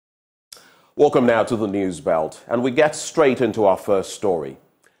Welcome now to the News Belt, and we get straight into our first story.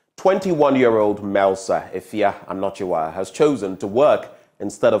 21-year-old Melsa Efia Anochiwa has chosen to work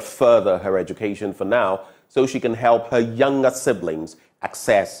instead of further her education for now, so she can help her younger siblings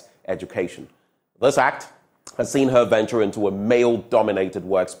access education. This act has seen her venture into a male-dominated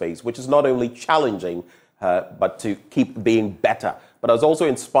workspace, which is not only challenging her, but to keep being better, but has also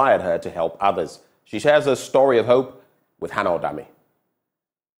inspired her to help others. She shares her story of hope with Hannah Odami.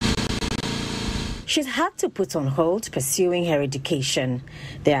 She's had to put on hold pursuing her education.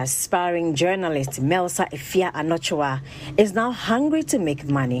 The aspiring journalist Melsa Efia Anochiwa is now hungry to make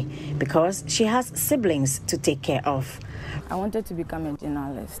money because she has siblings to take care of. I wanted to become a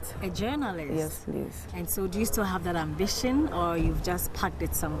journalist. A journalist? Yes, please. And so do you still have that ambition, or you've just parked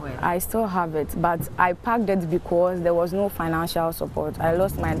it somewhere? I still have it, but I parked it because there was no financial support. I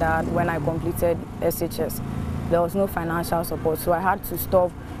lost my dad when I completed SHS. There was no financial support, so I had to stop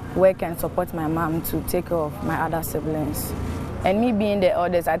work and support my mom to take care of my other siblings. And me being the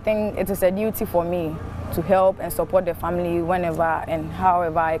eldest, I think it is a duty for me to help and support the family whenever and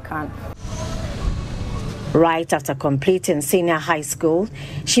however I can. Right after completing senior high school,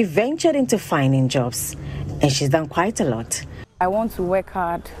 she ventured into finding jobs, and she's done quite a lot. I want to work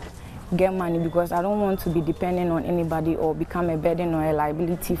hard, get money, because I don't want to be dependent on anybody or become a burden or a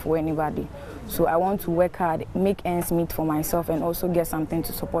liability for anybody. So I want to work hard, make ends meet for myself, and also get something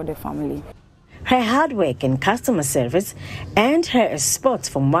to support the family. Her hard work in customer service earned her a spot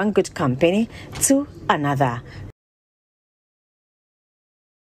from one good company to another.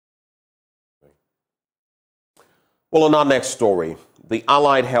 Well, in our next story, the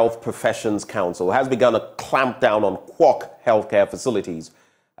Allied Health Professions Council has begun a clampdown on quack healthcare facilities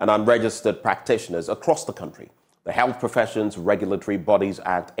and unregistered practitioners across the country. The Health Professions Regulatory Bodies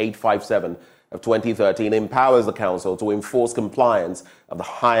Act 857 of 2013 empowers the council to enforce compliance of the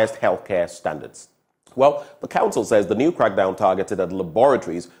highest healthcare standards. Well, the council says the new crackdown targeted at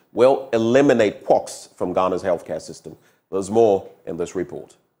laboratories will eliminate quacks from Ghana's healthcare system. There's more in this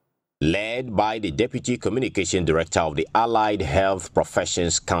report. Led by the Deputy Communication Director of the Allied Health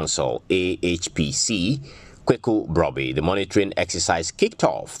Professions Council, AHPC, Akakpo, the monitoring exercise kicked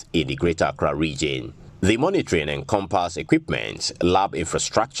off in the Greater Accra region. The monitoring encompasses equipment, lab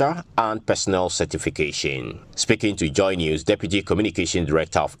infrastructure, and personnel certification. Speaking to JoyNews, Deputy Communication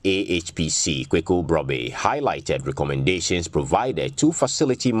Director of AHPC, Akakpo, highlighted recommendations provided to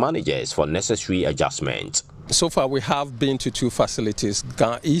facility managers for necessary adjustment. So far, we have been to two facilities,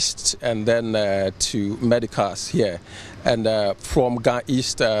 Ghana East and then to Medicas here. And from Ghana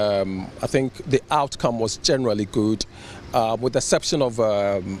East, I think the outcome was generally good, with the exception of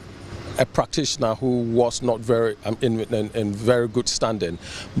a practitioner who was not very in very good standing,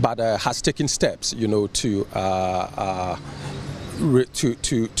 but has taken steps, you know, to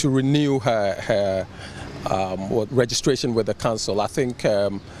renew her registration with the council. I think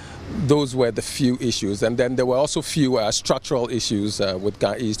those were the few issues, and then there were also few structural issues with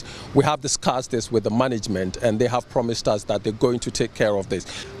Ghana East. We have discussed this with the management, and they have promised us that they're going to take care of this.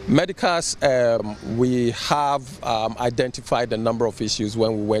 Medicas, we have identified a number of issues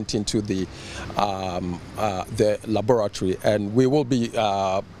when we went into the laboratory, and we will be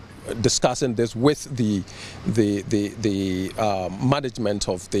discussing this with the management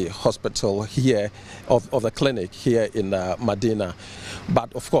of the hospital here, of the clinic here in Medina.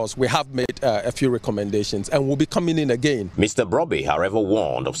 But of course, we have made a few recommendations, and we'll be coming in again. Mr. Broby, however,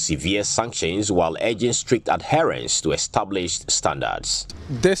 warned of severe sanctions while urging strict adherence to established standards.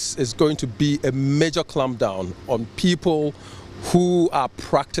 This is going to be a major clampdown on people who are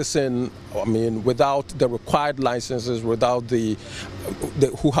practicing, I mean, without the required licenses, without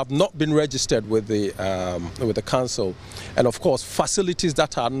who have not been registered with the council, and of course facilities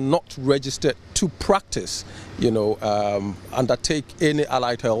that are not registered to practice, you know, undertake any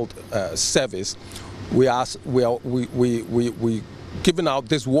allied health service. We giving out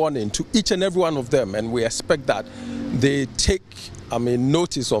this warning to each and every one of them, and we expect that they take, I mean,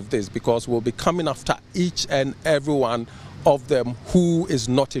 notice of this, because we'll be coming after each and every one of them who is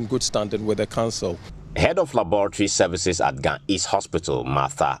not in good standing with the council. Head of Laboratory Services at Ghana East Hospital,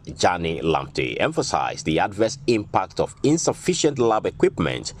 Martha Jani Lamptey, emphasized the adverse impact of insufficient lab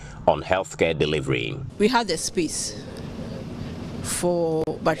equipment on healthcare delivery. We have the space for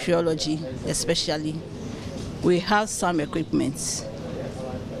bacteriology, especially. We have some equipment.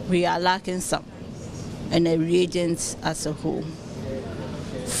 We are lacking some, and the reagents as a whole.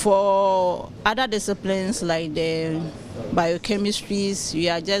 For other disciplines like the biochemistries, we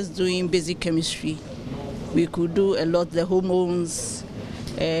are just doing basic chemistry. We could do a lot, the hormones,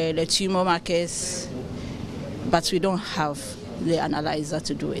 the tumor markers, but we don't have the analyzer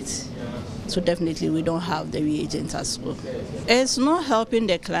to do it. So definitely we don't have the reagents as well. It's not helping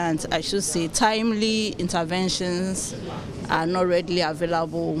the clients, I should say. Timely interventions are not readily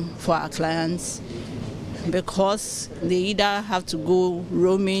available for our clients because they either have to go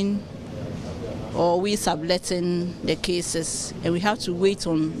roaming or we subletting the cases, and we have to wait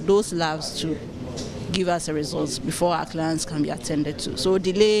on those labs to give us the results before our clients can be attended to. So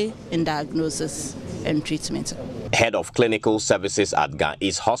delay in diagnosis and treatment. Head of Clinical Services at Ghana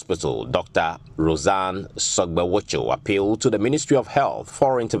East Hospital, Dr. Roseanne Sogbewocho, appealed to the Ministry of Health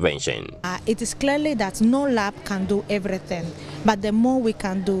for intervention. It is clearly that no lab can do everything, but the more we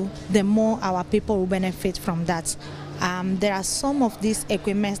can do, the more our people will benefit from that. There are some of these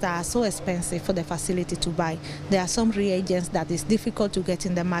equipments that are so expensive for the facility to buy. There are some reagents that is difficult to get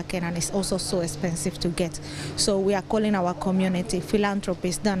in the market and it's also so expensive to get. So we are calling our community,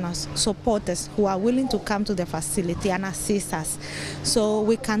 philanthropists, donors, supporters who are willing to come to the facility and assist us so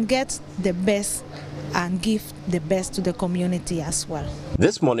we can get the best and give the best to the community as well.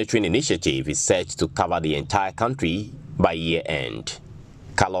 This monitoring initiative is set to cover the entire country by year end.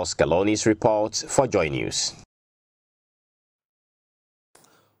 Carlos Caloni's report for JoyNews.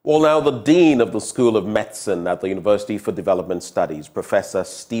 Well, now the Dean of the School of Medicine at the University for Development Studies, Professor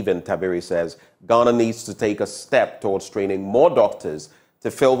Stephen Tabiri, says Ghana needs to take a step towards training more doctors to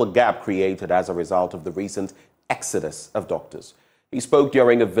fill the gap created as a result of the recent exodus of doctors. He spoke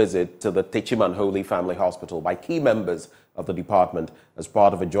during a visit to the Techiman Holy Family Hospital by key members of the department as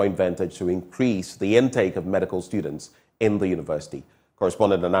part of a joint venture to increase the intake of medical students in the university.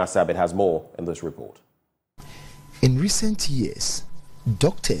 Correspondent Anas Abid has more in this report. In recent years,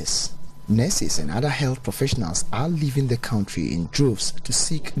 doctors, nurses and other health professionals are leaving the country in droves to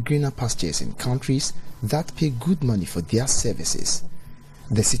seek greener pastures in countries that pay good money for their services.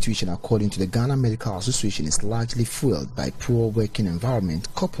 The situation, according to the Ghana Medical Association, is largely fueled by poor working environment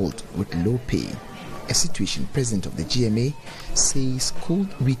coupled with low pay. A situation President of the GMA says could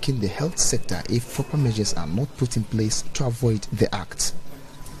weaken the health sector if proper measures are not put in place to avoid the act.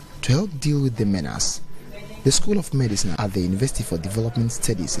 To help deal with the menace, the School of Medicine at the University for Development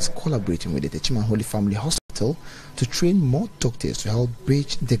Studies is collaborating with the Techiman Holy Family Hospital to train more doctors to help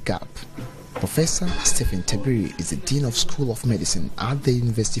bridge the gap. Professor Stephen Tabiri is the Dean of School of Medicine at the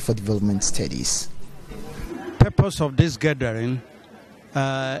University for Development Studies. The purpose of this gathering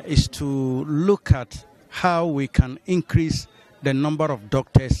is to look at how we can increase the number of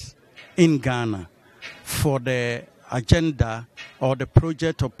doctors in Ghana for the agenda or the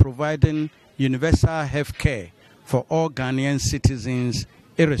project of providing universal health care for all Ghanaian citizens,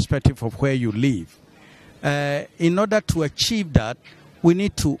 irrespective of where you live. In order to achieve that, we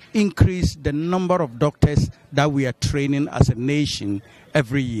need to increase the number of doctors that we are training as a nation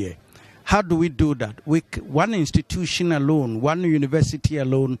every year. How do we do that? One institution alone, one university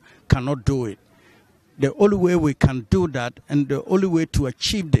alone cannot do it. The only way we can do that, and the only way to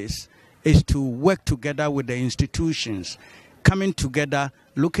achieve this, is to work together with the institutions, coming together,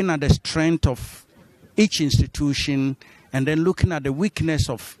 looking at the strength of each institution, and then looking at the weakness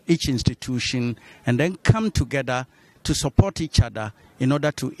of each institution, and then come together to support each other in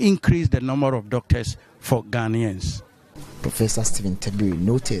order to increase the number of doctors for Ghanaians. Professor Stephen Tabiri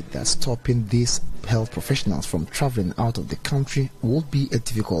noted that stopping these health professionals from traveling out of the country will be a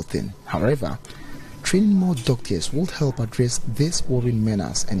difficult thing. However, training more doctors will help address this worrying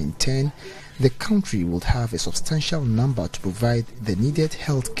menace, and in turn, the country will have a substantial number to provide the needed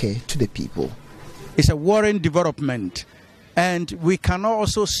health care to the people. It's a worrying development, and we cannot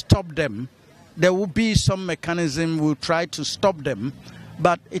also stop them. There will be some mechanism we'll try to stop them,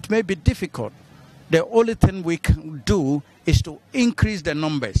 but it may be difficult. The only thing we can do is to increase the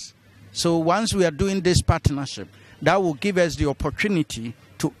numbers. So once we are doing this partnership, that will give us the opportunity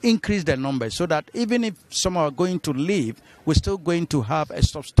to increase the numbers so that even if some are going to leave, we're still going to have a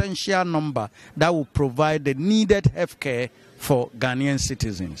substantial number that will provide the needed health care for Ghanaian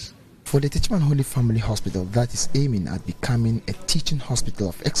citizens. For the Techiman Holy Family Hospital that is aiming at becoming a teaching hospital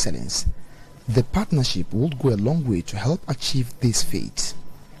of excellence, the partnership will go a long way to help achieve this feat.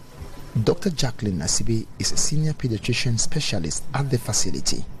 Dr. Jacqueline Nasibe is a senior pediatrician specialist at the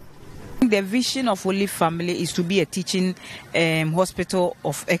facility. The vision of Holy Family is to be a teaching hospital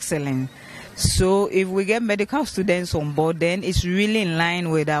of excellence. So if we get medical students on board, then it's really in line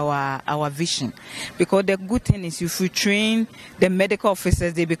with our vision. Because the good thing is if we train the medical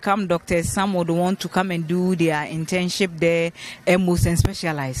officers, they become doctors, some would want to come and do their internship there, most and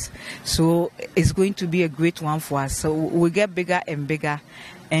specialize. So it's going to be a great one for us. So we get bigger and bigger.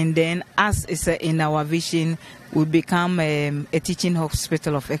 And then as is in our vision, we become a teaching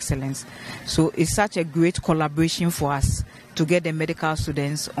hospital of excellence. So it's such a great collaboration for us to get the medical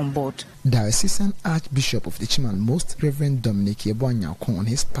students on board. Diocesan Archbishop of Techiman, Most Reverend Dominic Yeboanyako, on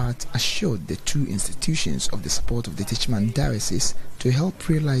his part, assured the two institutions of the support of the Techiman Diocese to help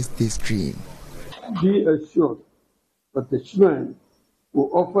realize this dream. Be assured that Techiman will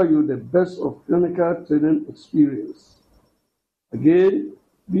offer you the best of clinical training experience. Again,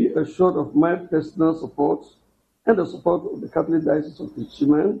 be assured of my personal support and the support of the Catholic Diocese of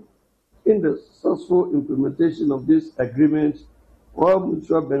Techiman in the successful implementation of this agreement for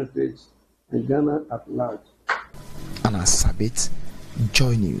mutual benefits in Ghana at large. Anna Sabit,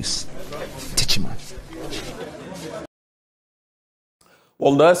 JoyNews, Techiman.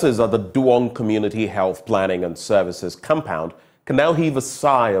 Well, nurses at the Duong Community Health Planning and Services compound can now heave a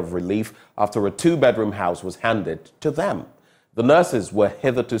sigh of relief after a two-bedroom house was handed to them. The nurses were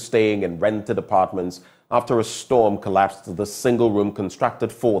hitherto staying in rented apartments after a storm collapsed the single room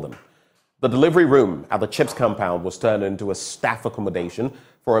constructed for them. The delivery room at the CHIPS compound was turned into a staff accommodation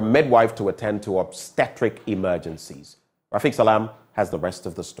for a midwife to attend to obstetric emergencies. Rafiq Salam has the rest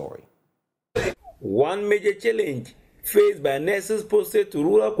of the story. One major challenge faced by nurses posted to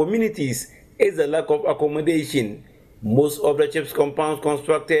rural communities is the lack of accommodation. Most of the CHIPS compounds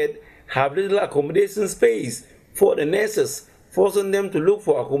constructed have little accommodation space for the nurses, forcing them to look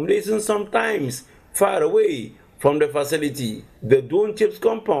for accommodation sometimes far away from the facility. The Duong CHIPS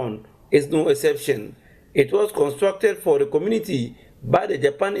compound is no exception. It was constructed for the community by the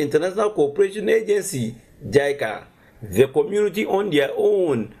Japan International Cooperation Agency, JICA. The community on their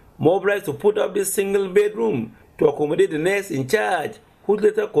own mobilized to put up this single bedroom to accommodate the nurse in charge, who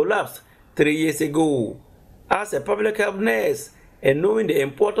later collapsed 3 years ago. As a public health nurse and knowing the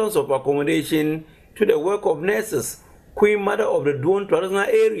importance of accommodation to the work of nurses, Queen Mother of the Duong traditional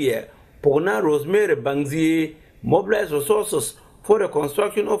area, Pona Rosemary Bangzie, mobilized resources for the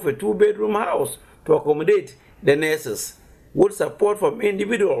construction of a two-bedroom house to accommodate the nurses. With support from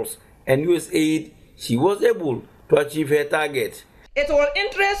individuals and USAID, she was able to achieve her target. It will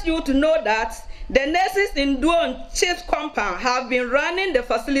interest you to know that the nurses in Duong CHIPS compound have been running the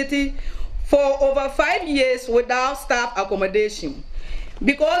facility for over 5 years without staff accommodation,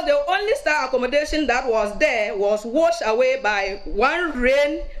 because the only staff accommodation that was there was washed away by one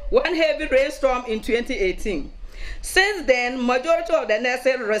heavy rainstorm in 2018. Since then, majority of the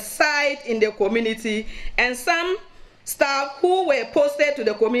nurses reside in the community, and some staff who were posted to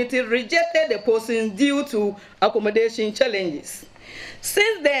the community rejected the postings due to accommodation challenges.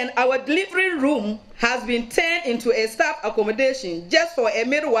 Since then, our delivery room has been turned into a staff accommodation just for a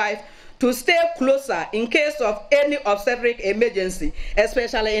midwife to stay closer in case of any obstetric emergency,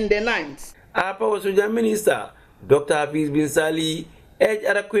 especially in the nights. Our Social Minister, Dr. Hafiz bin Sali, urged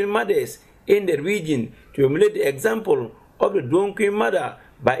other Queen Mothers in the region to emulate the example of the Duong Queen Mother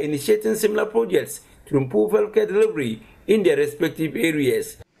by initiating similar projects to improve healthcare delivery in their respective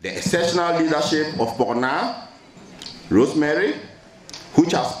areas. The exceptional leadership of Pona Rosemary,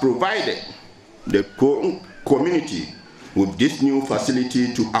 which has provided the community with this new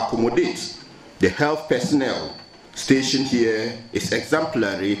facility to accommodate the health personnel stationed here, is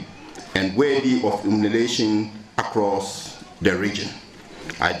exemplary and worthy of emulation across the region.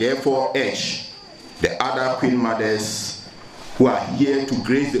 I therefore urge the other Queen Mothers who are here to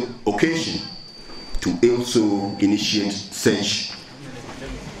grace the occasion to also initiate such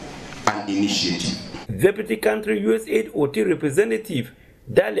an initiative. Deputy Country USAID OT representative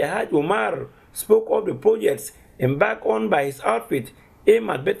Dalia Haj Omar spoke of the projects embarked on by his outfit aimed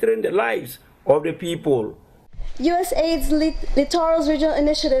at bettering the lives of the people. USAID's Littorals Regional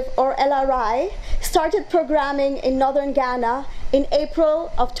Initiative, or LRI, started programming in northern Ghana in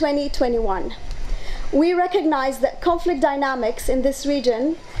April of 2021. We recognize that conflict dynamics in this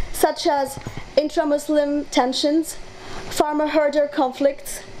region, such as intra-Muslim tensions, farmer-herder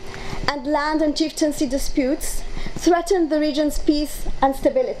conflicts, and land and chieftaincy disputes, threaten the region's peace and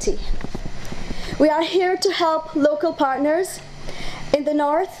stability. We are here to help local partners in the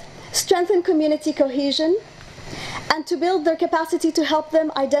north strengthen community cohesion and to build their capacity to help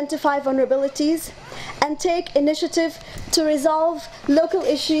them identify vulnerabilities and take initiative to resolve local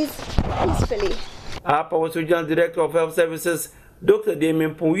issues peacefully. Our Regional Director of Health Services, Dr.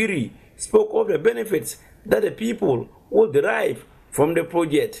 Damien Pouiri, spoke of the benefits that the people will derive from the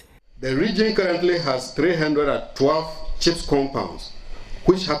project. The region currently has 312 CHIPS compounds,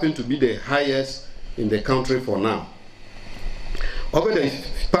 which happen to be the highest in the country for now. Over the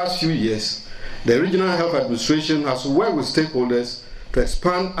past few years, the Regional Health Administration has worked with stakeholders to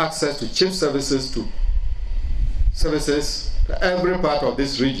expand access to CHIPS services to every part of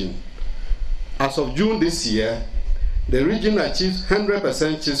this region. As of June this year, the region achieved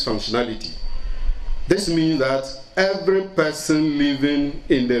 100% CHIPS functionality. This means that every person living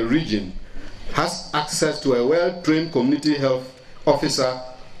in the region has access to a well-trained community health officer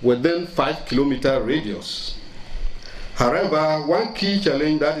within 5-kilometer radius. However, one key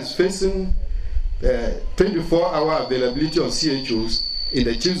challenge that is facing 24-hour availability of CHOs in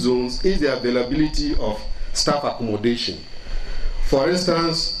the chief zones is the availability of staff accommodation. For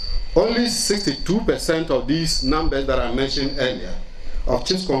instance, only 62% of these numbers that I mentioned earlier of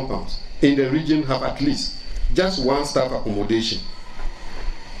chiefs compounds in the region have at least just one staff accommodation.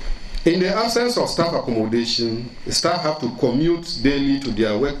 In the absence of staff accommodation, the staff have to commute daily to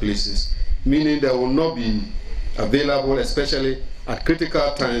their workplaces, meaning they will not be available, especially at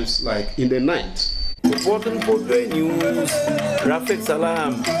critical times like in the night. Reporting for JoyNews, Rafik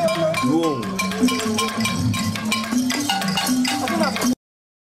Salam, Rome.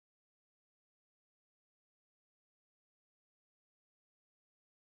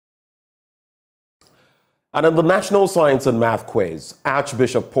 And in the National Science and Math Quiz,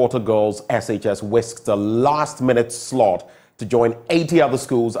 Archbishop Porter Girls SHS whisked a last-minute slot to join 80 other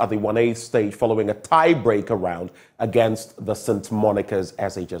schools at the 1A stage following a tie-breaker round against the St. Monica's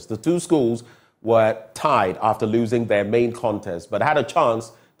SHS. The two schools were tied after losing their main contest, but had a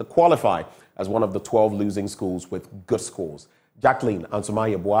chance to qualify as one of the 12 losing schools with good scores. Jacqueline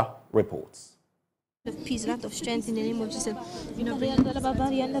Ansumaya-Bois reports. Of peace, lot of strength in the name of Jesus.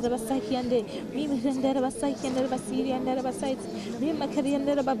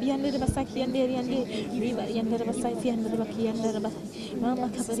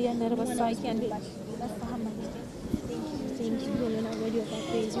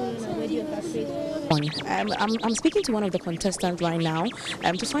 I'm speaking to one of the contestants right now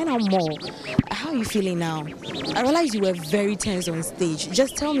to find out more. How are you feeling now? I realized you were very tense on stage.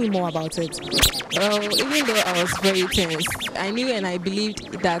 Just tell me more about it. Well, even though I was very tense, I knew and I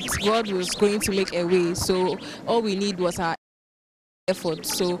believed that God was going to make a way. So all we need was our effort.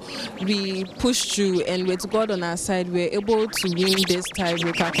 So we pushed through, and with God on our side, we were able to win this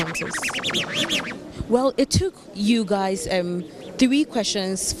tiebreaker contest. Well, it took you guys 3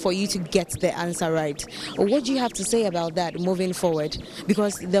 questions for you to get the answer right. What do you have to say about that moving forward?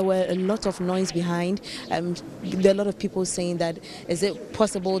 Because there were a lot of noise behind. There are a lot of people saying that, is it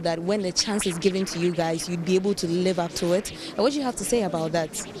possible that when the chance is given to you guys, you'd be able to live up to it? What do you have to say about that?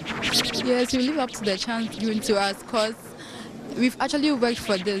 Yes, we live up to the chance given to us because we've actually worked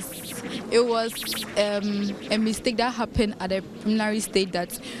for this. It was a mistake that happened at the preliminary stage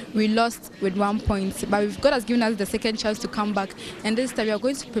that we lost with 1 point. But God has given us the second chance to come back. And this time we are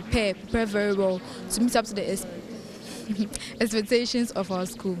going to prepare very well to meet up to the expectations of our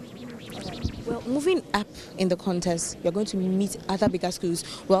school. Well, moving up in the contest, you're going to meet other bigger schools.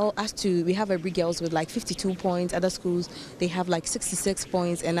 Well, we have every girls with like 52 points. Other schools, they have like 66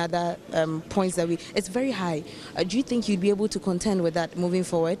 points and other points that it's very high. Do you think you'd be able to contend with that moving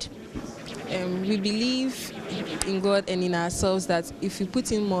forward? We believe in God and in ourselves that if we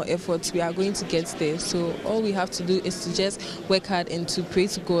put in more effort, we are going to get there. So all we have to do is to just work hard and to pray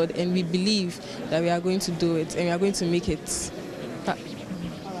to God, and we believe that we are going to do it and we are going to make it.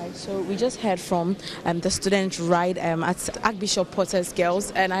 So we just heard from the student at Archbishop Porter's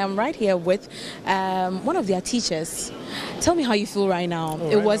Girls, and I am right here with one of their teachers. Tell me how you feel right now.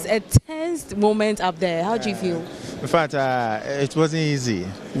 It was a tense moment up there. How do you feel? In fact, it wasn't easy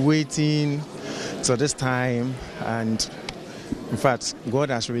waiting till this time, and in fact, God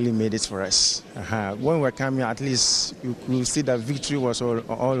has really made it for us. When we're coming, at least you could see that victory was all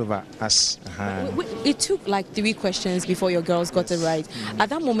over us. It took like 3 questions before your girls got it right. At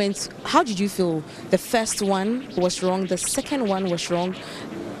that moment, how did you feel? The first one was wrong, the second one was wrong.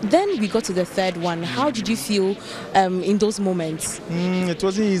 Then we got to the third one. How did you feel in those moments? It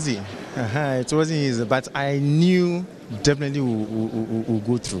wasn't easy. It wasn't easy, but I knew definitely we'll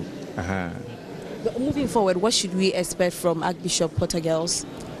go through. But moving forward, what should we expect from Archbishop Porter Girls?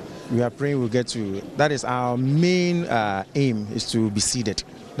 We are praying we'll get to. That is our main aim, is to be seeded.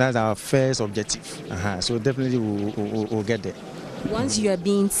 That's our first objective. So definitely we'll get there. Once you are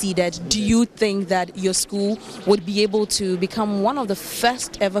being seeded, do you think that your school would be able to become one of the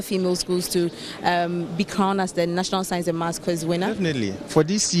first ever female schools to be crowned as the National Science and Maths Quiz winner? Definitely. For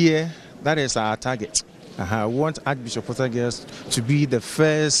this year, that is our target. I want Archbishop Porter Girls to be the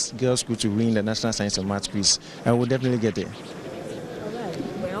first girls' school to win the National Science and Maths Quiz, and we'll definitely get there.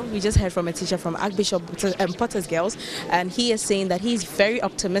 Well, we just heard from a teacher from Archbishop Porter's Girls, and he is saying that he's very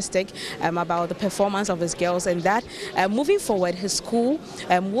optimistic about the performance of his girls, and that moving forward, his school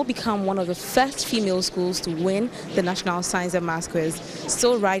will become one of the first female schools to win the National Science and Maths Quiz.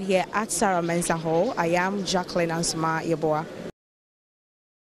 Still right here at Sarah Mensah Hall, I am Jacqueline Ansuma Yeboah.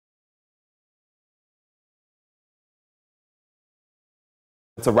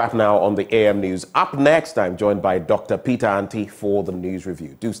 It's a wrap now on the AM News. Up next, I'm joined by Dr. Peter Anti for the news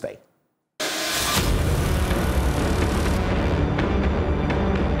review. Do stay.